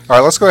All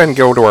right, let's go ahead and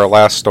go to our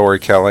last story,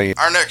 Kelly.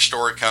 Our next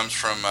story comes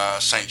from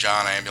St.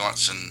 John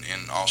Ambulance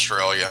in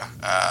Australia.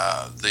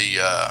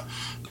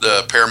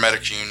 The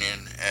paramedics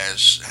union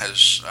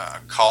has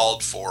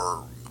called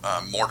for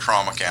more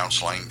trauma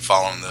counseling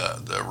following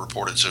the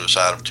reported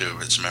suicide of two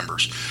of its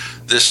members.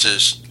 This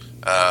is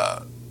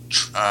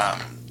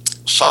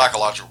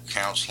psychological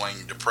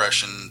counseling,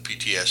 depression,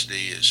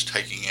 PTSD is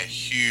taking a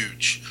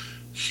huge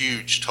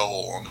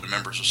toll on the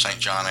members of St.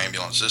 John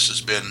Ambulance. This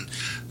has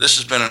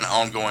been an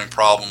ongoing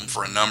problem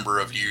for a number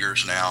of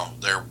years now.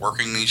 They're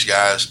working these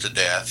guys to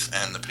death,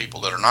 and the people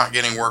that are not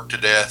getting worked to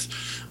death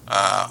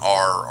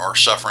are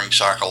suffering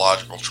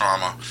psychological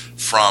trauma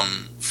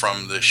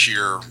from the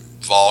sheer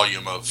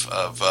volume of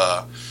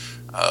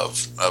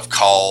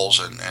calls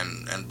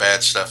and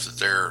bad stuff that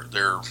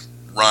they're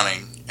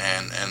running,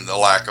 and the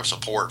lack of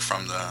support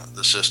from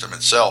the system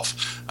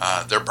itself.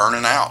 They're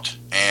burning out.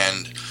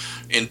 And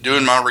in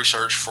doing my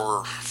research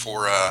for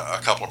a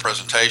couple of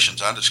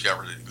presentations, I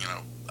discovered that,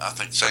 I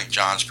think St.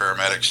 John's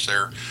paramedics,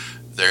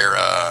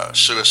 their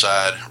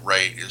suicide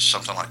rate is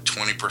something like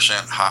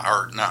 20% high,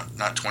 or not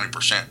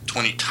 20%,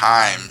 20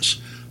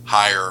 times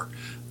higher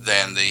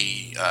than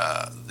the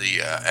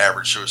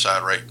average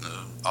suicide rate in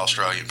the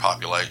Australian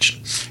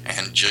population.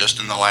 And just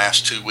in the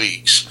last 2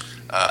 weeks,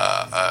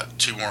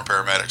 two more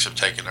paramedics have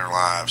taken their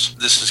lives.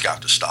 This has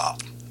got to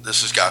stop.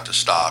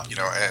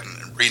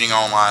 And reading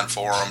online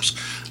forums,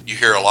 you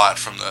hear a lot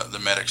from the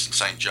medics in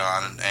St.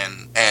 John,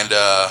 and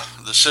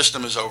the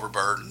system is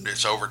overburdened,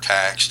 it's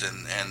overtaxed,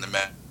 and the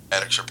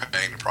medics are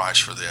paying the price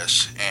for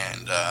this.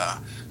 And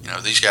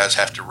these guys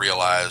have to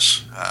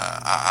realize,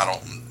 I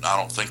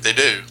don't think they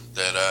do,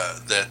 that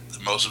the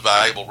most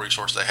valuable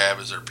resource they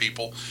have is their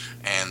people,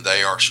 and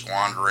they are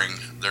squandering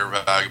their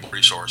valuable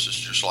resources,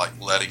 just like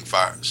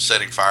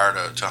setting fire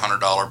to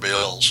 $100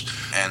 bills,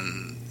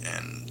 and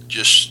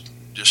just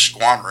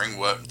squandering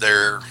what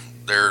they're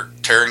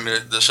tearing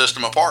the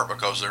system apart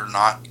because they're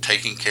not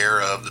taking care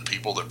of the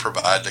people that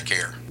provide the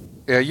care.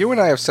 Yeah, you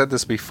and I have said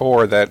this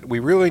before, that we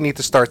really need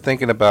to start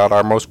thinking about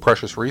our most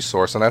precious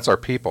resource, and that's our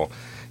people.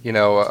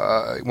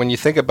 When you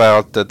think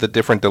about the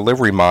different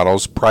delivery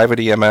models, private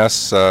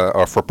EMS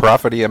or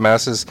for-profit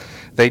EMSs,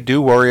 they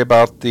do worry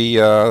about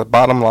the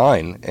bottom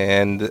line,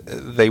 and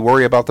they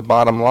worry about the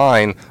bottom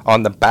line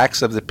on the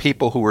backs of the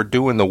people who are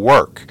doing the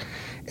work,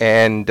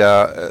 and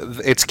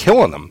it's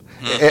killing them.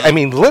 Mm-hmm. I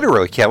mean,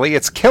 literally, Kelly,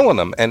 it's killing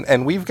them.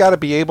 And we've got to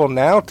be able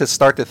now to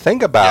start to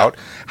think about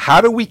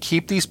how do we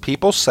keep these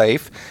people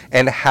safe,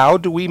 and how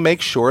do we make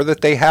sure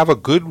that they have a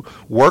good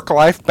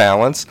work-life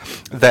balance,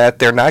 that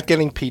they're not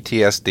getting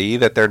PTSD,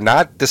 that they're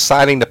not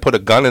deciding to put a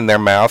gun in their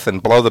mouth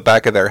and blow the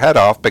back of their head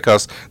off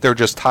because they're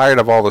just tired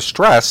of all the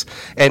stress.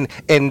 And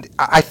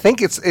I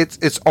think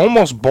it's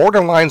almost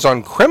borderlines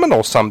on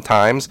criminal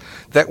sometimes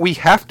that we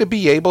have to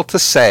be able to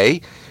say,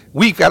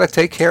 we've got to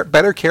take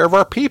better care of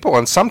our people.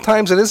 And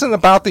sometimes it isn't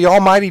about the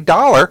almighty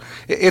dollar.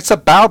 It's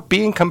about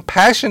being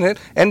compassionate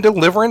and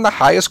delivering the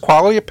highest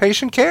quality of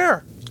patient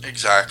care.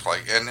 Exactly.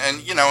 And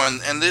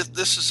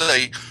this is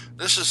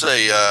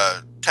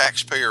a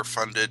taxpayer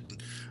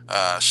funded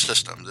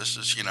system. This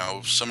is,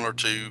 similar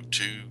to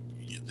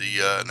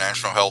the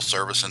National Health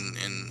Service in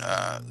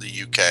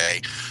the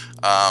UK.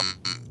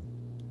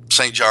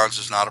 St. John's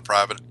is not a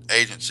private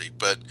agency,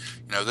 but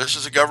this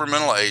is a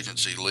governmental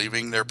agency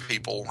leaving their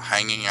people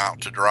hanging out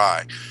to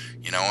dry.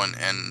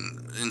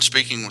 And in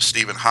speaking with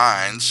Stephen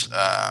Hines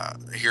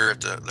here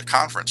at the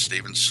conference,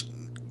 Stephen's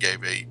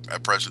gave a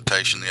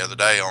presentation the other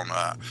day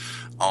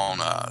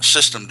on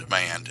system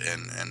demand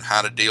and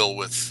how to deal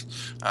with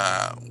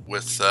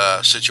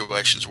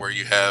situations where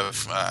you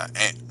have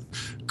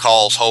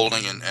calls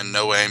holding and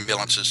no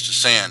ambulances to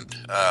send.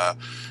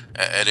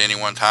 At any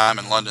one time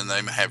in London,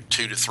 they may have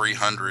 200 to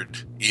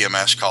 300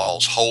 EMS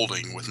calls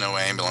holding with no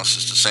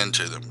ambulances to send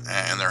to them,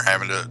 and they're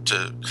having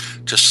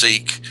to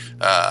seek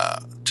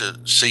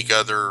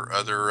other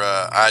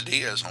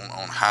ideas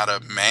on how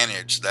to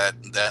manage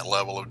that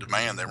level of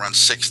demand. They run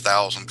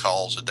 6,000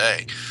 calls a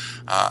day.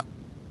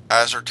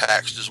 Guys are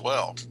taxed as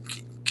well.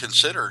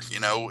 Consider,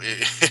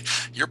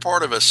 you're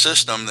part of a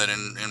system that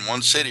in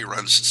one city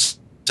runs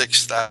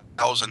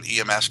 6,000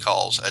 EMS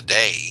calls a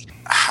day.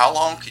 How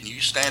long can you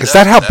stand? Is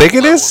that how big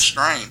it is?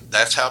 Strain?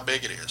 That's how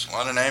big it is.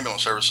 London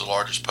Ambulance Service is the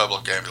largest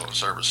public ambulance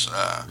service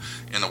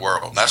in the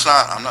world.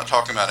 I'm not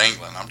talking about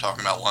England. I'm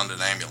talking about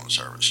London Ambulance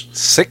Service.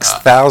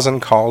 6,000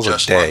 calls a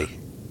day.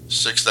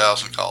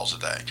 6,000 calls a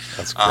day.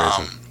 That's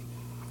crazy.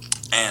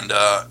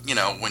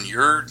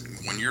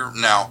 When you're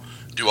now,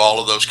 do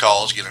all of those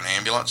calls get an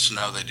ambulance?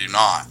 No, they do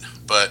not.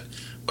 But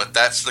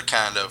that's the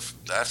kind of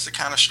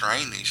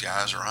strain these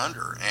guys are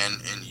under,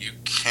 and you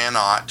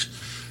cannot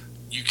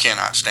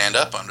stand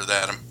up under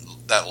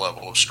that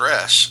level of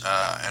stress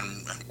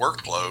and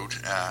workload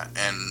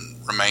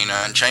and remain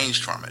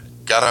unchanged from it.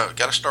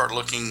 Gotta start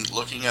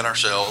looking at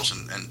ourselves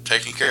and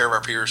taking care of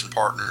our peers and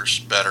partners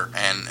better,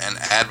 and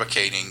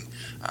advocating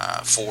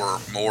for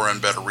more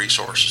and better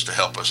resources to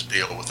help us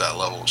deal with that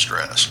level of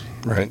stress.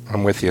 Right,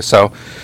 I'm with you. So